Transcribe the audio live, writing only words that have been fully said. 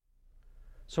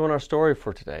So in our story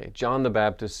for today, John the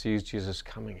Baptist sees Jesus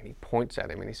coming and he points at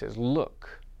him and he says,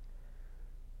 "Look,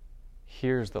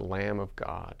 here's the Lamb of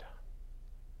God."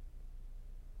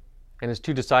 And his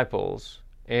two disciples,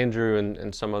 Andrew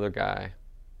and some other guy,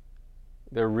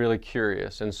 they're really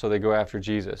curious, and so they go after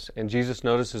Jesus. And Jesus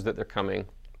notices that they're coming,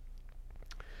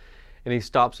 and he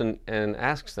stops and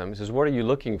asks them, he says, "What are you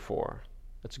looking for?"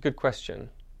 That's a good question.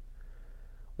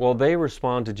 Well, they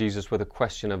respond to Jesus with a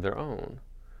question of their own.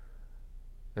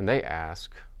 And they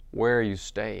ask, "Where are you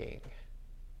staying?"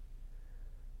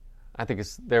 I think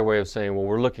it's their way of saying, well,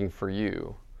 we're looking for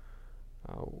you.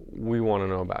 We want to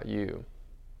know about you.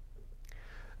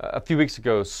 A few weeks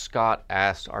ago, Scott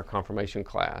asked our confirmation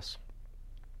class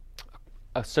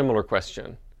a similar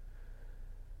question.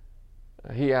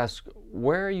 He asked,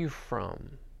 "Where are you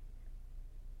from?"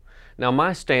 Now,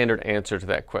 my standard answer to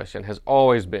that question has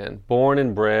always been born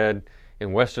and bred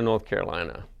in Western North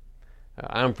Carolina.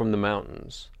 I'm from the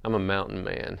mountains. I'm a mountain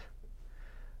man.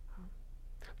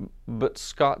 But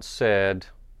Scott said,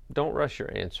 "Don't rush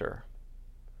your answer.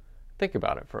 Think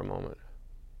about it for a moment."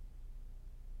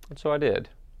 And so I did.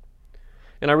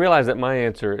 And I realized that my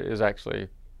answer is actually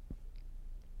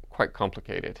quite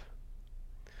complicated.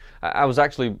 I was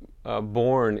actually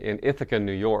born in Ithaca,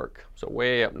 New York, so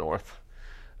way up north.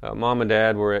 Mom and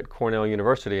Dad were at Cornell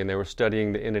University and they were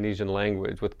studying the Indonesian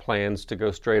language with plans to go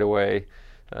straight away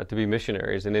to be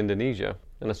missionaries in Indonesia.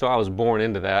 And so I was born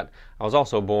into that. I was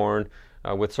also born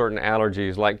with certain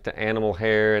allergies like to animal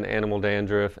hair and animal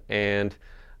dandruff and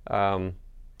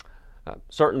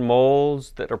certain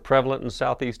molds that are prevalent in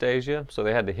Southeast Asia. So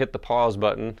they had to hit the pause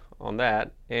button on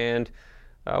that. And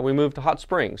we moved to Hot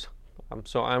Springs.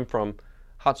 So I'm from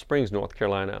Hot Springs, North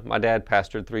Carolina. My dad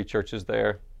pastored 3 churches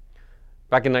there.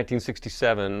 Back in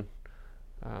 1967,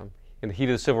 in the heat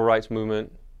of the Civil Rights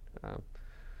Movement,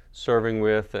 serving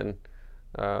with and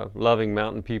loving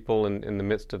mountain people in the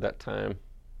midst of that time.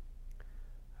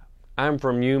 I'm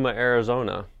from Yuma,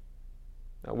 Arizona.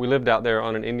 We lived out there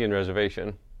on an Indian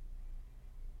reservation.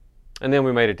 And then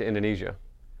we made it to Indonesia.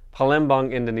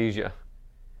 Palembang, Indonesia.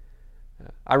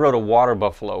 I rode a water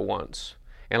buffalo once,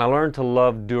 and I learned to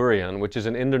love durian, which is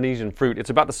an Indonesian fruit. It's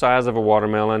about the size of a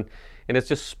watermelon, and it's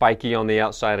just spiky on the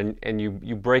outside, and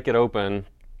you break it open,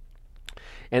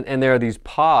 and there are these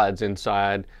pods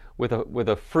inside with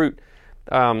a fruit.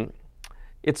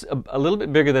 It's a little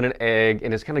bit bigger than an egg,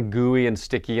 and it's kind of gooey and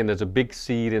sticky, and there's a big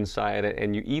seed inside it,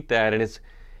 and you eat that, and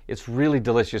it's really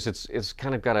delicious. It's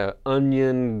kind of got an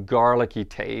onion, garlicky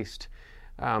taste,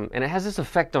 and it has this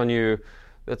effect on you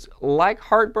that's like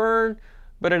heartburn,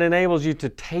 but it enables you to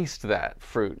taste that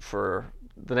fruit for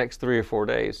the next 3 or 4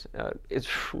 days. It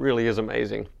really is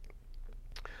amazing.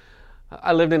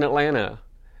 I lived in Atlanta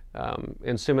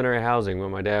in seminary housing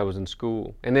when my dad was in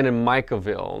school, and then in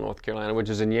Micaville, North Carolina, which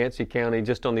is in Yancey County,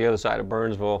 just on the other side of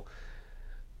Burnsville,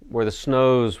 where the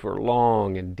snows were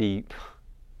long and deep.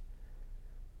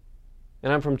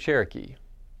 And I'm from Cherokee.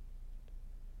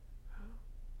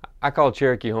 I called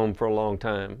Cherokee home for a long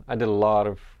time. I did a lot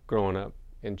of growing up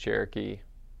in Cherokee.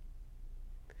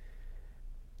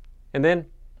 And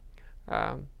then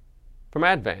from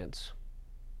Advance,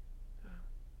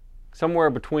 somewhere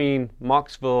between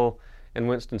Mocksville and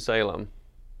Winston-Salem.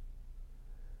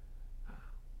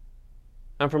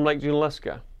 I'm from Lake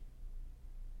Junaluska.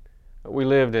 We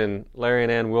lived in Larry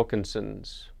and Ann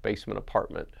Wilkinson's basement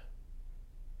apartment.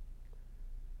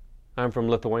 I'm from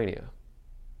Lithuania,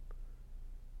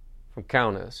 from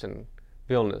Kaunas and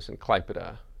Vilnius and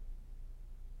Klaipėda.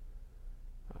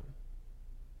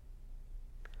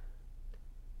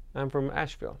 I'm from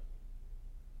Asheville.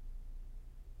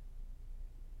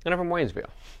 And I'm from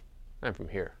Waynesville. I'm from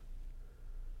here,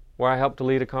 where I helped to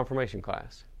lead a confirmation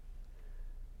class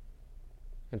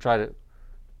and try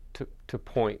to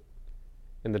point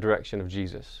in the direction of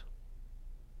Jesus.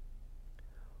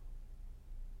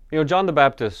 You know, John the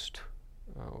Baptist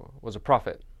was a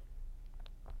prophet.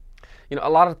 You know, a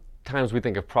lot of times we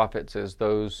think of prophets as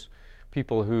those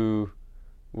people who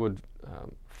would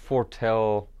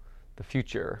foretell the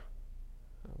future,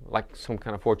 like some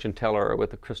kind of fortune teller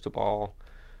with a crystal ball.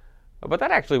 But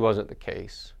that actually wasn't the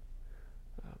case.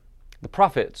 The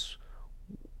prophets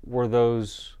were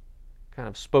those kind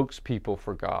of spokespeople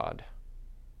for God.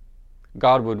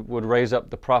 God would raise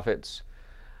up the prophets,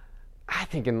 I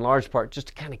think in large part just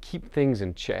to kind of keep things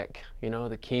in check. You know,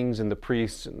 the kings and the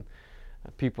priests and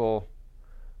people,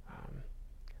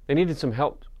 they needed some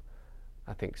help,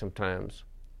 I think sometimes.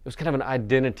 It was kind of an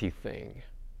identity thing.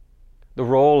 The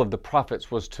role of the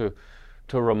prophets was to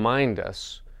remind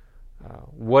us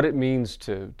what it means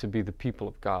to be the people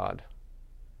of God.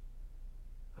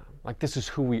 Like, this is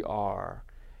who we are,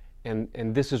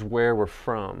 and this is where we're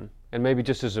from. And maybe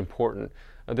just as important,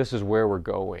 this is where we're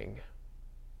going.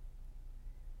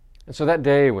 And so that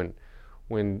day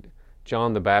when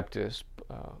John the Baptist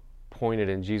pointed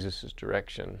in Jesus'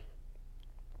 direction,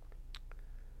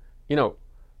 he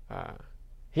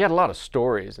had a lot of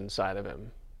stories inside of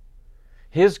him.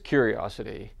 His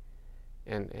curiosity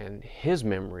and his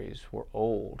memories were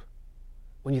old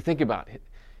when you think about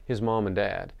his mom and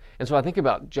dad. And so I think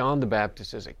about John the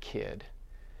Baptist as a kid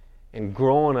and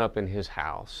growing up in his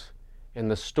house and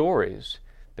the stories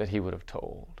that he would have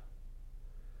told.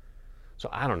 So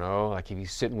I don't know, like if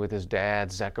he's sitting with his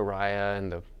dad, Zechariah,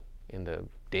 in the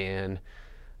den,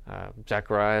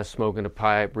 Zechariah smoking a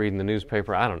pipe, reading the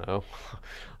newspaper, I don't know,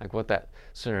 like what that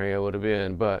scenario would have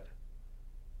been. But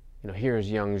here's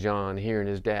young John hearing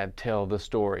his dad tell the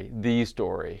story,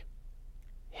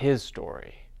 his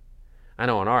story. I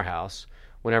know in our house,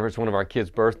 whenever it's one of our kids'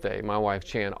 birthday, my wife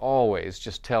Chan always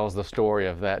just tells the story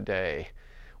of that day,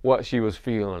 what she was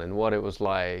feeling and what it was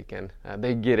like, and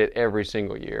they get it every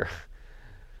single year.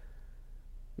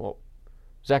 Well,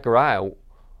 Zechariah,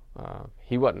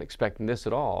 he wasn't expecting this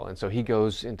at all, and so he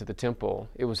goes into the temple.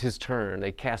 It was his turn.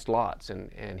 They cast lots,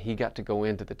 and he got to go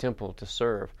into the temple to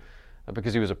serve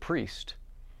because he was a priest,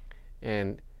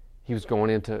 and he was going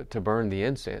in to burn the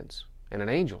incense, and an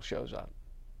angel shows up.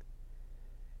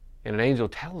 And an angel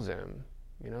tells him,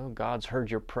 God's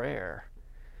heard your prayer,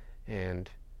 and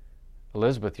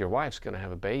Elizabeth, your wife's going to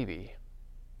have a baby.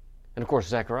 And of course,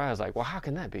 Zechariah's like, well, how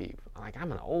can that be? Like,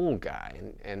 I'm an old guy,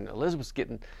 and Elizabeth's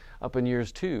getting up in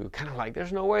years too. Kind of like,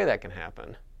 there's no way that can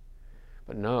happen.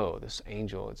 But no, this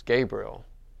angel, it's Gabriel,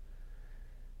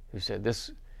 who said,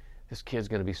 this kid's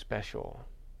going to be special.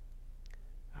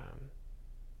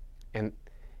 And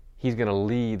he's going to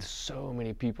lead so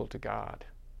many people to God.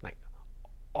 Like,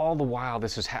 all the while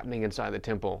this is happening inside the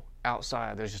temple,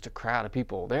 outside there's just a crowd of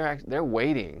people. They're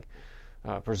waiting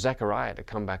for Zechariah to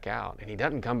come back out, and he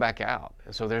doesn't come back out.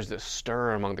 And so there's this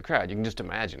stir among the crowd. You can just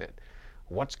imagine it.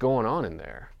 What's going on in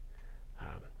there?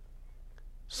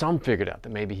 Some figured out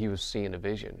that maybe he was seeing a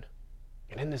vision.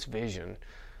 And in this vision,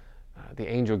 the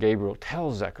angel Gabriel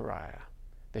tells Zechariah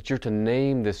that you're to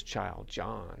name this child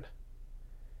John,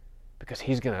 because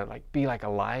he's going to be like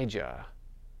Elijah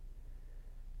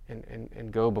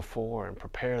and go before and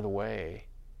prepare the way,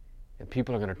 and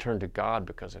people are going to turn to God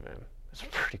because of him. It's a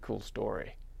pretty cool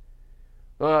story.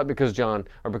 But because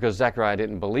Zechariah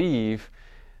didn't believe,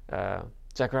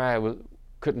 Zechariah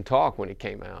couldn't talk when he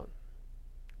came out.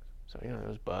 So, there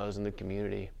was buzz in the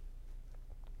community.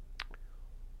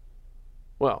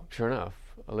 Well, sure enough,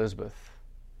 Elizabeth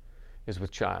is with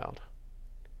child.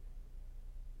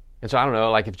 And so I don't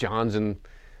know, like if John's in,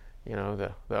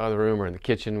 the other room or in the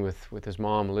kitchen with his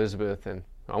mom, Elizabeth, and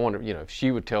I wonder, if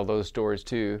she would tell those stories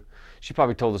too. She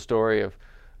probably told the story of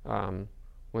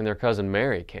when their cousin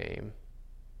Mary came,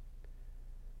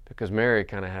 because Mary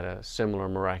kind of had a similar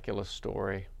miraculous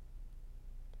story.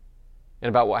 And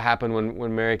about what happened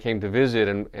when Mary came to visit,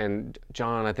 and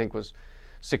John, I think, was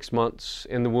 6 months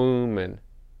in the womb, and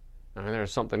there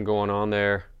was something going on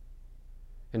there.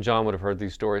 And John would have heard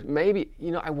these stories. Maybe,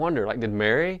 I wonder, did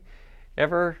Mary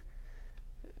ever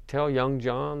tell young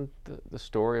John the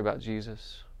story about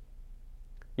Jesus?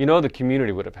 The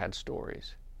community would have had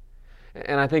stories.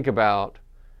 And I think about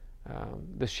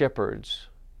the shepherds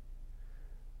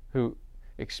who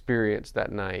experienced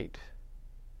that night.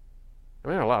 A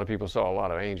lot of people saw a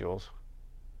lot of angels,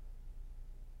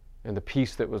 and the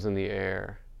peace that was in the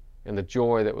air, and the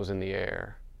joy that was in the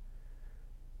air.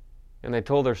 And they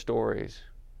told their stories.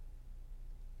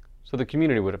 So the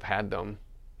community would have had them.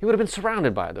 He would have been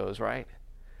surrounded by those, right?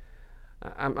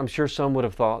 I'm sure some would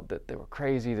have thought that they were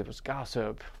crazy, there was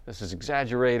gossip, this is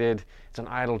exaggerated, it's an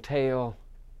idle tale.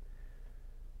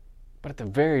 But at the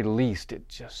very least, it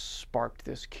just sparked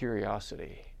this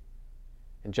curiosity.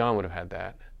 And John would have had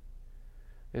that.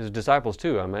 His disciples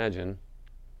too, I imagine.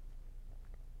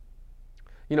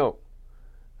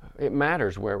 It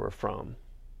matters where we're from.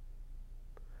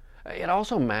 It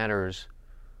also matters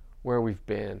where we've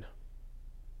been.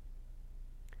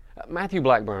 Matthew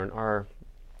Blackburn, our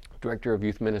director of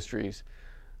youth ministries,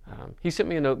 he sent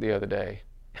me a note the other day.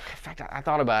 In fact, I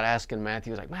thought about asking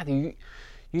Matthew. I was like, Matthew,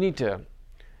 you need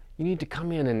to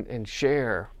come in and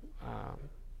share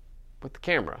with the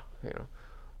camera,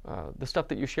 the stuff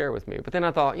that you share with me. But then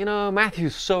I thought,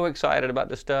 Matthew's so excited about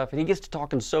this stuff, and he gets to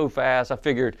talking so fast, I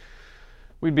figured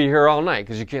we'd be here all night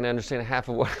because you can't understand half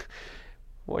of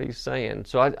what he's saying.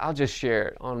 So I'll just share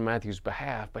it on Matthew's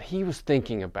behalf. But he was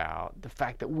thinking about the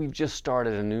fact that we've just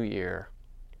started a new year,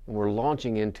 and we're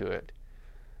launching into it.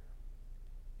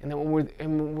 And then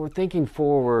when we're thinking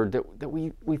forward, that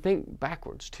we think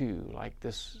backwards too, like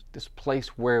this place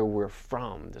where we're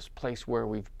from, this place where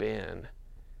we've been.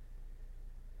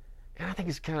 And I think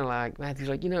it's kind of like, Matthew's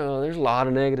like, there's a lot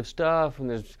of negative stuff and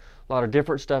there's a lot of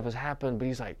different stuff has happened, but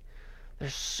he's like,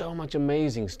 there's so much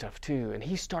amazing stuff too. And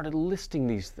he started listing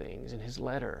these things in his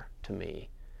letter to me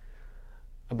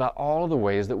about all of the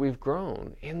ways that we've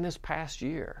grown in this past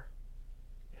year.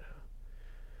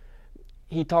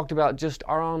 He talked about just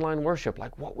our online worship,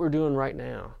 like what we're doing right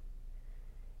now.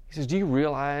 He says, do you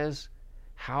realize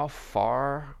how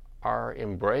far our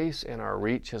embrace and our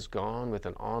reach has gone with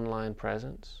an online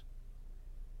presence?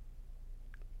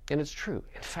 And it's true.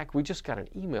 In fact, we just got an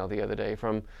email the other day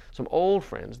from some old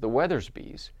friends, the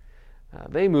Weathersbys.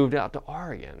 They moved out to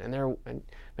Oregon, and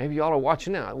maybe y'all are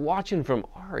watching now, watching from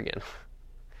Oregon.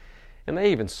 And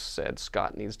they even said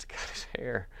Scott needs to cut his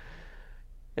hair.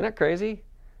 Isn't that crazy?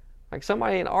 Like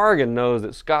somebody in Oregon knows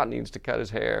that Scott needs to cut his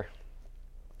hair.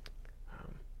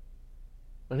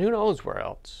 And who knows where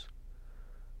else.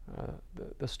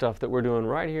 The stuff that we're doing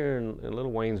right here in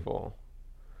Little Waynesville,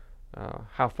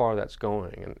 how far that's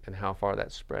going and how far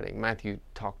that's spreading. Matthew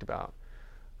talked about,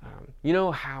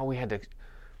 how we had to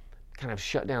kind of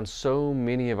shut down so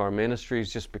many of our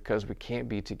ministries just because we can't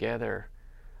be together.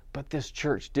 But this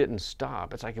church didn't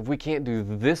stop. It's like if we can't do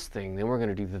this thing, then we're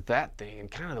going to do that thing.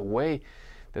 And kind of the way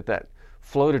that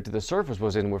floated to the surface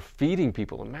was in we're feeding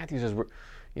people. And Matthew says,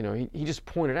 he just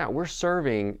pointed out, we're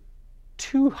serving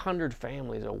 200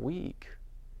 families a week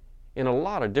in a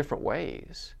lot of different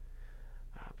ways.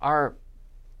 Our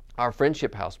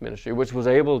Friendship House ministry, which was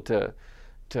able to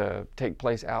take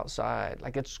place outside,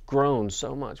 like it's grown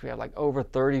so much. We have like over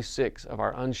 36 of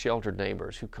our unsheltered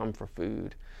neighbors who come for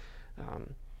food,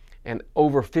 and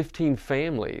over 15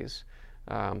 families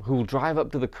who will drive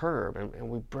up to the curb, and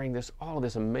we bring all of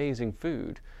this amazing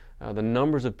food. The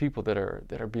numbers of people that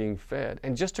are being fed,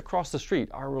 and just across the street,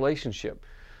 our relationship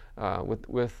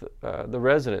with the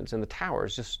residents in the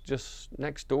towers just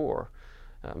next door.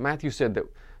 Matthew said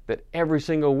that every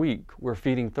single week we're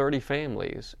feeding 30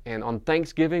 families, and on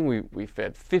Thanksgiving we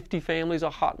fed 50 families a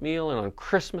hot meal, and on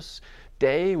Christmas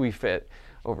Day we fed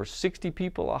over 60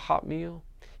 people a hot meal.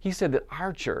 He said that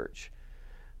our church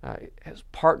has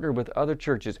partnered with other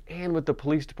churches and with the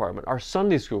police department, our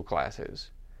Sunday school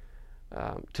classes,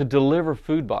 to deliver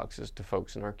food boxes to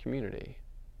folks in our community.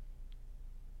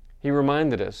 He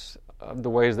reminded us of the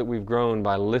ways that we've grown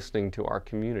by listening to our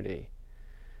community,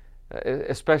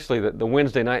 especially the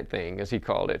Wednesday night thing, as he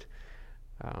called it,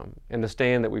 and the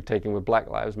stand that we've taken with Black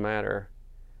Lives Matter,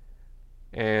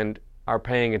 and our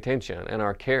paying attention and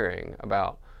our caring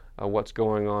about what's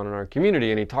going on in our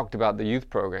community. And he talked about the youth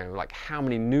program, like how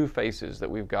many new faces that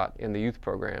we've got in the youth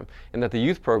program, and that the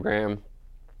youth program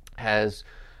has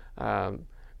gone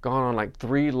on like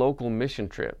 3 local mission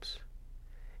trips.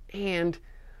 And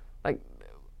like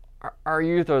our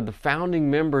youth are the founding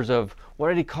members of, what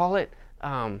did he call it?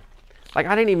 Like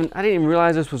I didn't even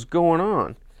realize this was going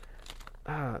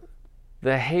on.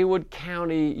 The Haywood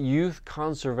County Youth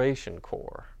Conservation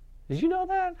Corps. Did you know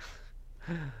that?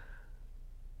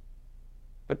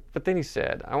 But then he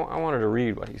said, I wanted to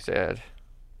read what he said.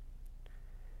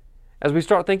 As we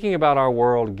start thinking about our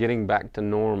world getting back to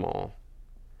normal,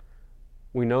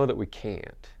 we know that we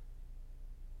can't.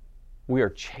 We are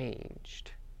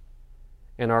changed.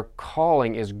 And our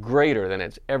calling is greater than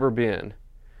it's ever been.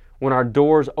 When our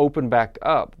doors open back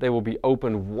up, they will be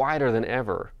opened wider than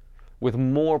ever, with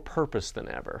more purpose than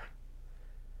ever,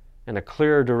 and a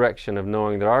clearer direction of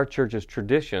knowing that our church's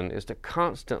tradition is to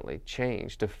constantly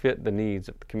change to fit the needs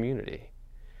of the community.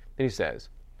 Then he says,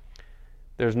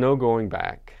 there's no going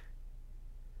back,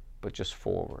 but just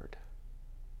forward.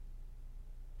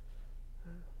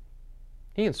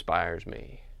 He inspires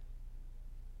me.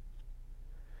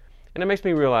 And it makes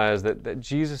me realize that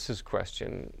Jesus'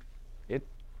 question,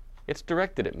 it's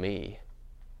directed at me.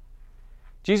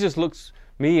 Jesus looks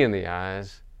me in the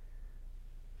eyes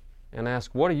and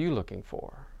asks, what are you looking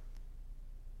for?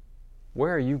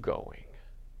 Where are you going?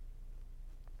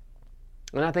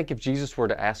 And I think if Jesus were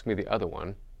to ask me the other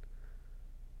one,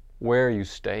 where are you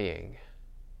staying?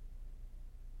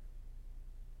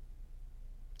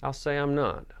 I'll say I'm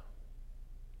not.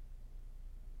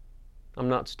 I'm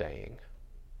not staying.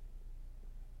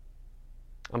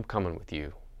 I'm coming with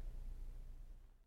you.